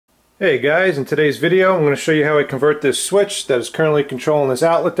Hey guys, in today's video I'm going to show you how I convert this switch that is currently controlling this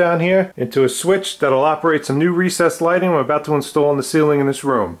outlet down here into a switch that'll operate some new recessed lighting I'm about to install in the ceiling in this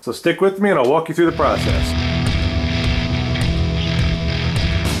room. So stick with me and I'll walk you through the process.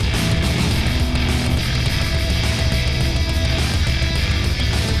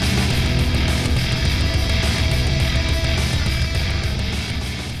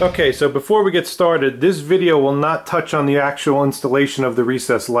 Okay, so before we get started, this video will not touch on the actual installation of the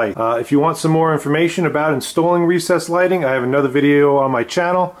recessed light. If you want some more information about installing recessed lighting, I have another video on my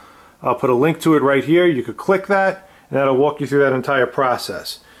channel. I'll put a link to it right here. You could click that, and that'll walk you through that entire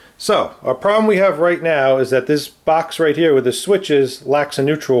process. So, our problem we have right now is that this box right here with the switches lacks a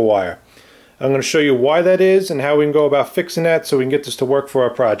neutral wire. I'm going to show you why that is and how we can go about fixing that so we can get this to work for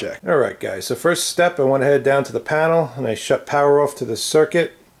our project. Alright guys, so first step, I went ahead down to the panel and I shut power off to this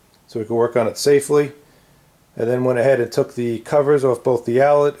circuit so we could work on it safely. I then went ahead and took the covers off both the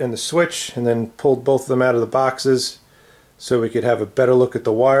outlet and the switch and then pulled both of them out of the boxes so we could have a better look at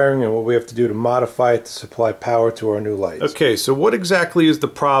the wiring and what we have to do to modify it to supply power to our new lights. Okay, so what exactly is the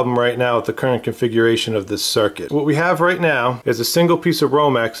problem right now with the current configuration of this circuit? What we have right now is a single piece of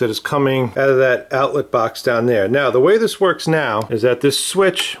Romex that is coming out of that outlet box down there. Now, the way this works now is that this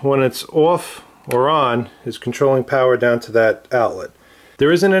switch, when it's off or on, is controlling power down to that outlet.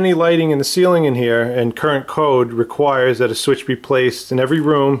 There isn't any lighting in the ceiling in here, and current code requires that a switch be placed in every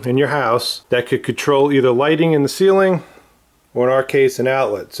room in your house that could control either lighting in the ceiling or, in our case, an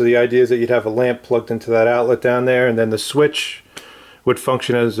outlet. So the idea is that you'd have a lamp plugged into that outlet down there, and then the switch would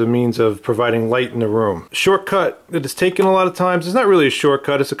function as a means of providing light in the room. Shortcut that is taken a lot of times, it's not really a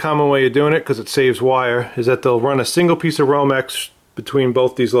shortcut, it's a common way of doing it because it saves wire, is that they'll run a single piece of Romex between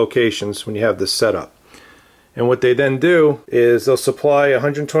both these locations when you have this set up. And what they then do is they'll supply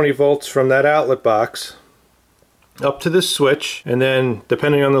 120 volts from that outlet box up to this switch, and then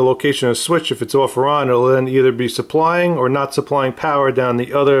depending on the location of the switch, if it's off or on, it'll then either be supplying or not supplying power down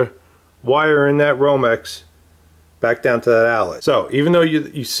the other wire in that Romex back down to that outlet. So even though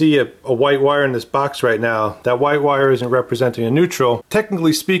you see a white wire in this box right now, that white wire isn't representing a neutral.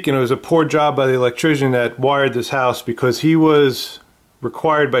 Technically speaking, it was a poor job by the electrician that wired this house because he was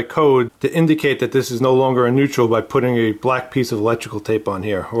required by code to indicate that this is no longer a neutral by putting a black piece of electrical tape on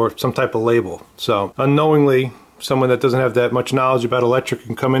here or some type of label. So unknowingly, someone that doesn't have that much knowledge about electric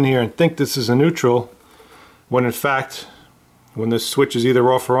can come in here and think this is a neutral when in fact when this switch is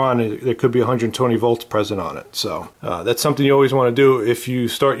either off or on, there could be 120 volts present on it. So that's something you always want to do. If you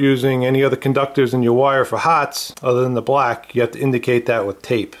start using any other conductors in your wire for hots other than the black, you have to indicate that with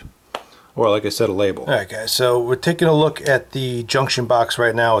tape. Or, like I said, a label. Alright guys, so we're taking a look at the junction box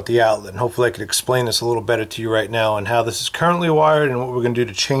right now at the outlet, and hopefully I can explain this a little better to you right now and how this is currently wired and what we're going to do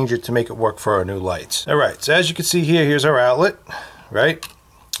to change it to make it work for our new lights. Alright, so as you can see here, here's our outlet, right?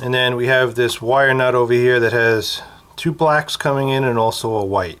 And then we have this wire nut over here that has two blacks coming in and also a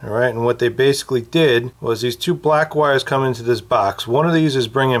white. Alright, and what they basically did was these two black wires come into this box. One of these is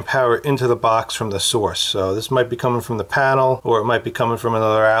bringing power into the box from the source. So this might be coming from the panel, or it might be coming from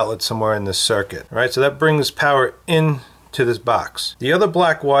another outlet somewhere in this circuit. Alright, so that brings power in to this box. The other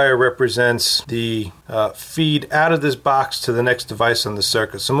black wire represents the feed out of this box to the next device on the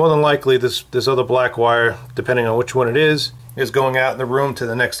circuit. So more than likely this other black wire, depending on which one it is going out in the room to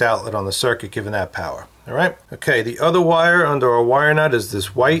the next outlet on the circuit, giving that power. Alright, okay, the other wire under our wire nut is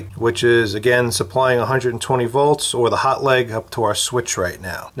this white, which is again supplying 120 volts or the hot leg up to our switch right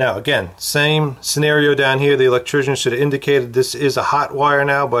now. Now again, same scenario down here. The electrician should have indicated this is a hot wire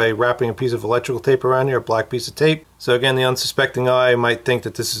now by wrapping a piece of electrical tape around here, a black piece of tape. So again, the unsuspecting eye might think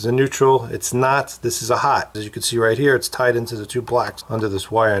that this is a neutral. It's not. This is a hot. As you can see right here, it's tied into the two blacks under this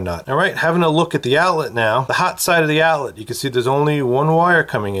wire nut. Alright, having a look at the outlet now, the hot side of the outlet, you can see there's only one wire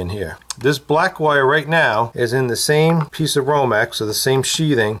coming in here. This black wire right now is in the same piece of Romex, or the same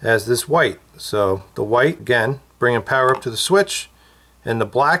sheathing, as this white. So the white, again, bringing power up to the switch, and the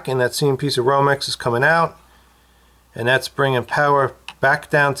black in that same piece of Romex is coming out, and that's bringing power back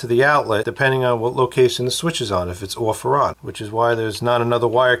down to the outlet depending on what location the switch is on, if it's off or on, which is why there's not another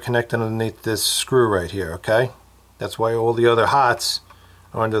wire connected underneath this screw right here, okay? That's why all the other hots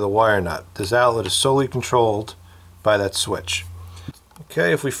are under the wire nut. This outlet is solely controlled by that switch.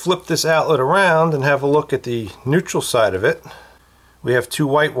 Okay, if we flip this outlet around and have a look at the neutral side of it, we have two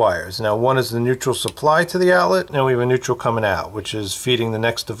white wires. Now one is the neutral supply to the outlet, and we have a neutral coming out, which is feeding the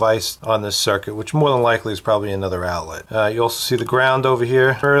next device on this circuit, which more than likely is probably another outlet. You also see the ground over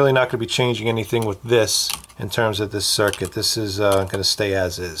here. We're really not going to be changing anything with this in terms of this circuit. This is going to stay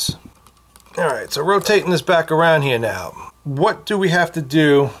as is. Alright, so rotating this back around here now. What do we have to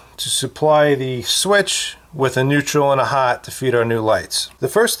do to supply the switch with a neutral and a hot to feed our new lights. The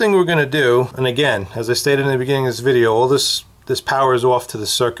first thing we're going to do, and again, as I stated in the beginning of this video, all this power is off to the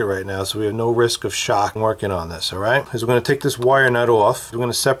circuit right now, so we have no risk of shock working on this, alright? Is we're going to take this wire nut off. We're going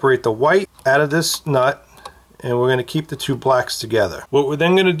to separate the white out of this nut, and we're going to keep the two blacks together. What we're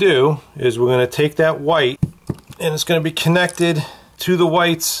then going to do is we're going to take that white, and it's going to be connected to the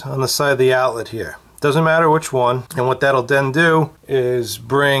whites on the side of the outlet here. Doesn't matter which one, and what that'll then do is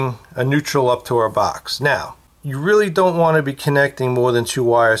bring a neutral up to our box. Now, you really don't want to be connecting more than 2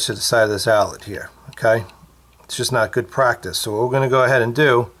 wires to the side of this outlet here, okay? It's just not good practice. So what we're going to go ahead and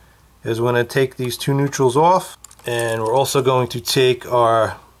do is we're going to take these 2 neutrals off, and we're also going to take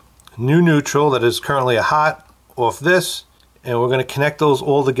our new neutral that is currently a hot off this, and we're going to connect those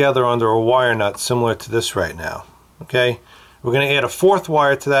all together under a wire nut similar to this right now, okay? We're going to add a 4th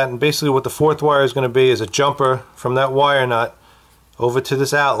wire to that, and basically what the 4th wire is going to be is a jumper from that wire nut over to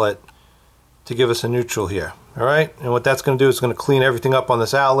this outlet to give us a neutral here. Alright, and what that's going to do is going to clean everything up on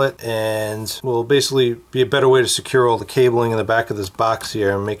this outlet, and will basically be a better way to secure all the cabling in the back of this box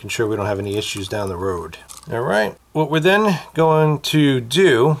here and making sure we don't have any issues down the road. Alright, what we're then going to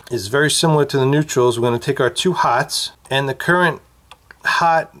do is very similar to the neutrals. We're going to take our 2 hots and the current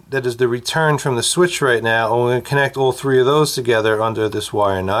hot that is the return from the switch right now, and we're going to connect all 3 of those together under this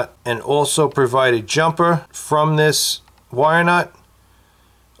wire nut, and also provide a jumper from this wire nut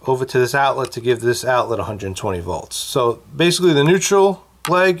over to this outlet to give this outlet 120 volts. So basically the neutral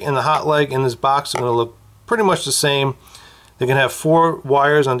leg and the hot leg in this box are going to look pretty much the same. They're going to have 4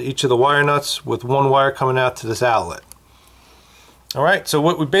 wires on each of the wire nuts with 1 wire coming out to this outlet. Alright, so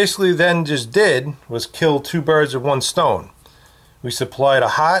what we basically then just did was kill 2 birds with 1 stone. We supplied a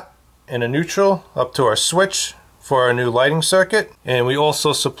hot and a neutral up to our switch for our new lighting circuit, and we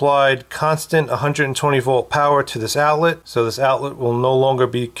also supplied constant 120 volt power to this outlet, so this outlet will no longer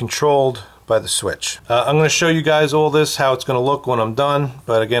be controlled by the switch. I'm going to show you guys all this, how it's going to look when I'm done,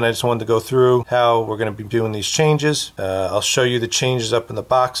 but again I just wanted to go through how we're going to be doing these changes. I'll show you the changes up in the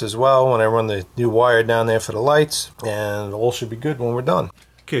box as well when I run the new wire down there for the lights, and all should be good when we're done.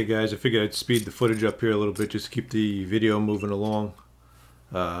 Okay guys, I figured I'd speed the footage up here a little bit just to keep the video moving along.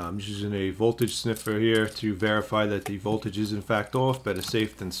 I'm just using a voltage sniffer here to verify that the voltage is in fact off. Better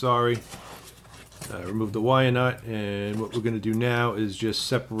safe than sorry. Remove the wire nut, and what we're going to do now is just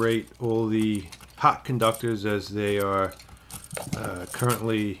separate all the hot conductors as they are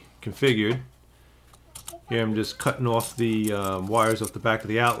currently configured. Here I'm just cutting off the wires off the back of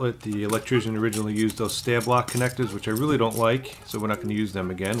the outlet. The electrician originally used those stair block connectors, which I really don't like, so we're not going to use them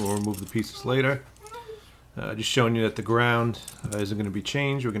again. We'll remove the pieces later. Just showing you that the ground isn't going to be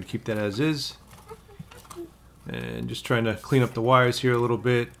changed. We're going to keep that as is. And just trying to clean up the wires here a little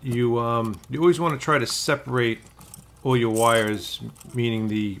bit. You always want to try to separate all your wires, meaning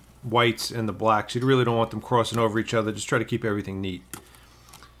the whites and the blacks. You really don't want them crossing over each other. Just try to keep everything neat.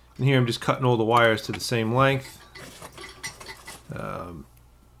 And here I'm just cutting all the wires to the same length.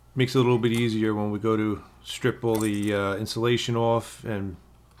 Makes it a little bit easier when we go to strip all the insulation off and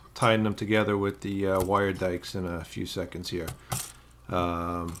tying them together with the wire dikes in a few seconds here.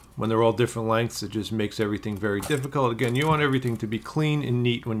 When they're all different lengths, it just makes everything very difficult. Again, you want everything to be clean and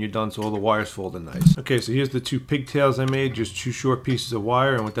neat when you're done, so all the wires fold in nice. Okay, so here's the 2 pigtails I made, just 2 short pieces of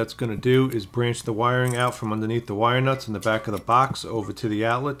wire, and what that's going to do is branch the wiring out from underneath the wire nuts in the back of the box over to the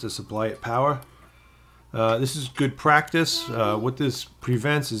outlet to supply it power. This is good practice. What this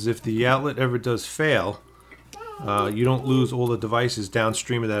prevents is if the outlet ever does fail, you don't lose all the devices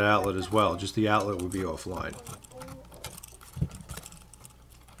downstream of that outlet as well. Just the outlet will be offline.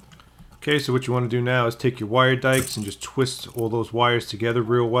 Okay, so what you want to do now is take your wire dikes and just twist all those wires together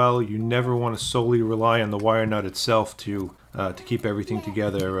real well. You never want to solely rely on the wire nut itself to keep everything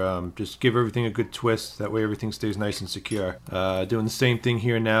together. Just give everything a good twist, that way everything stays nice and secure. Doing the same thing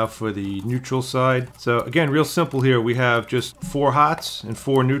here now for the neutral side. So again, real simple here. We have just 4 hots and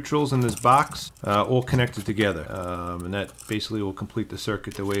 4 neutrals in this box, all connected together. And that basically will complete the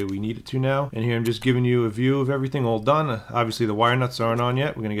circuit the way we need it to now. And here I'm just giving you a view of everything all done. Obviously the wire nuts aren't on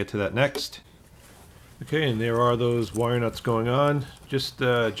yet. We're going to get to that next. Okay, and there are those wire nuts going on. Just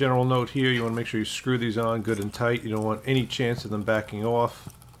a general note here, you want to make sure you screw these on good and tight. You don't want any chance of them backing off.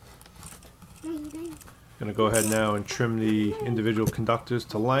 Going to go ahead now and trim the individual conductors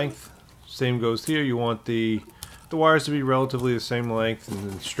to length. Same goes here. You want the wires to be relatively the same length,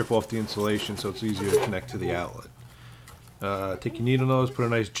 and then strip off the insulation so it's easier to connect to the outlet. Take your needle nose, put a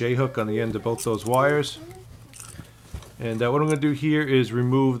nice J-hook on the end of both those wires. And what I'm going to do here is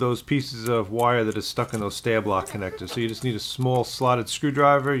remove those pieces of wire that is stuck in those stair block connectors. So you just need a small slotted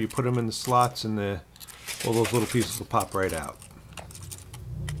screwdriver, you put them in the slots, and all those little pieces will pop right out.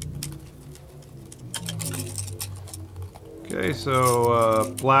 Okay,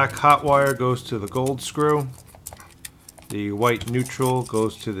 so black hot wire goes to the gold screw. The white neutral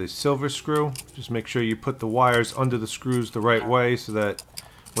goes to the silver screw. Just make sure you put the wires under the screws the right way so that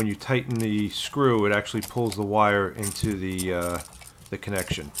when you tighten the screw, it actually pulls the wire into the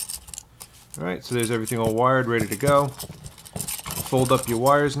connection. Alright, so there's everything all wired, ready to go. Fold up your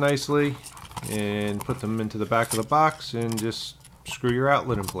wires nicely and put them into the back of the box and just screw your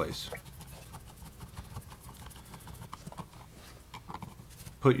outlet in place.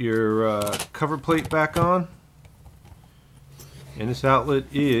 Put your cover plate back on, and this outlet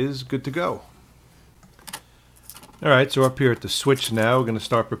is good to go. Alright, so up here at the switch now, we're going to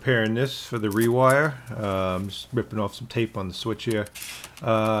start preparing this for the rewire. Just ripping off some tape on the switch here.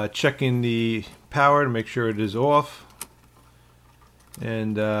 Checking the power to make sure it is off.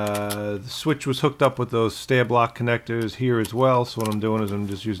 And the switch was hooked up with those stab lock connectors here as well, so what I'm doing is I'm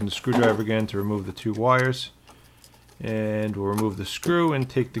just using the screwdriver again to remove the two wires. And we'll remove the screw and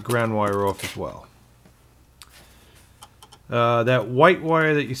take the ground wire off as well. That white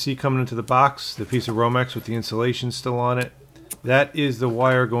wire that you see coming into the box, the piece of Romex with the insulation still on it, that is the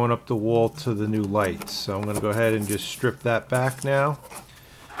wire going up the wall to the new lights. So I'm going to go ahead and just strip that back now.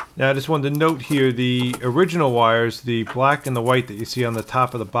 Now I just wanted to note here, the original wires, the black and the white that you see on the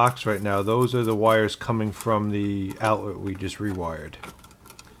top of the box right now, those are the wires coming from the outlet we just rewired.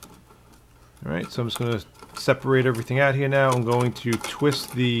 Alright, so I'm just going to separate everything out here now. I'm going to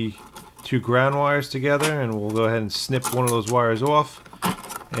twist the two ground wires together, and we'll go ahead and snip one of those wires off,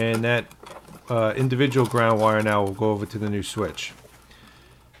 and that individual ground wire now will go over to the new switch.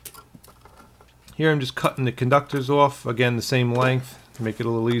 Here I'm just cutting the conductors off, again the same length, to make it a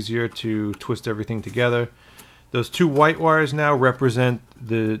little easier to twist everything together. Those two white wires now represent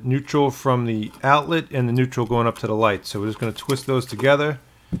the neutral from the outlet and the neutral going up to the light, so we're just going to twist those together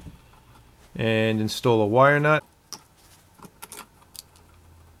and install a wire nut.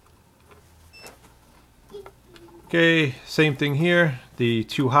 Okay, same thing here. The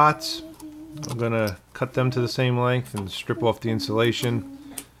two hots, I'm going to cut them to the same length and strip off the insulation.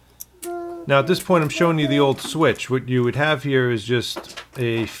 Now at this point I'm showing you the old switch. What you would have here is just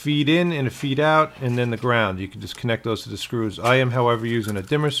a feed in and a feed out, and then the ground. You can just connect those to the screws. I am, however, using a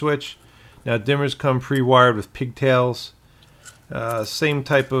dimmer switch. Now dimmers come pre-wired with pigtails. Same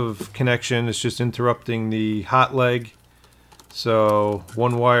type of connection, it's just interrupting the hot leg. So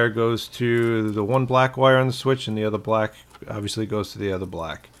one wire goes to the one black wire on the switch, and the other black obviously goes to the other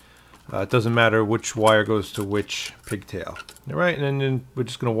black. It doesn't matter which wire goes to which pigtail. Alright, and then we're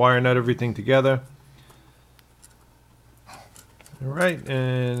just going to wire nut everything together. Alright,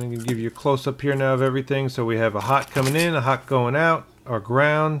 and I'm going to give you a close up here now of everything. So we have a hot coming in, a hot going out, our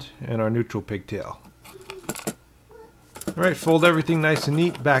ground, and our neutral pigtail. Alright, fold everything nice and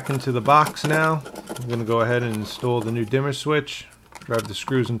neat back into the box now. I'm going to go ahead and install the new dimmer switch, drive the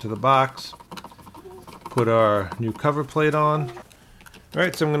screws into the box, put our new cover plate on.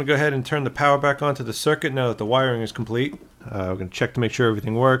 Alright, so I'm going to go ahead and turn the power back onto the circuit now that the wiring is complete. We're going to check to make sure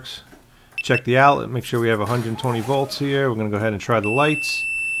everything works. Check the outlet, make sure we have 120 volts here. We're going to go ahead and try the lights.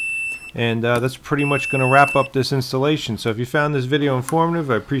 And that's pretty much going to wrap up this installation. So if you found this video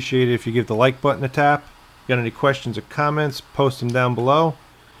informative, I appreciate it if you give the like button a tap. Got any questions or comments, post them down below,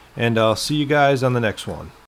 and I'll see you guys on the next one.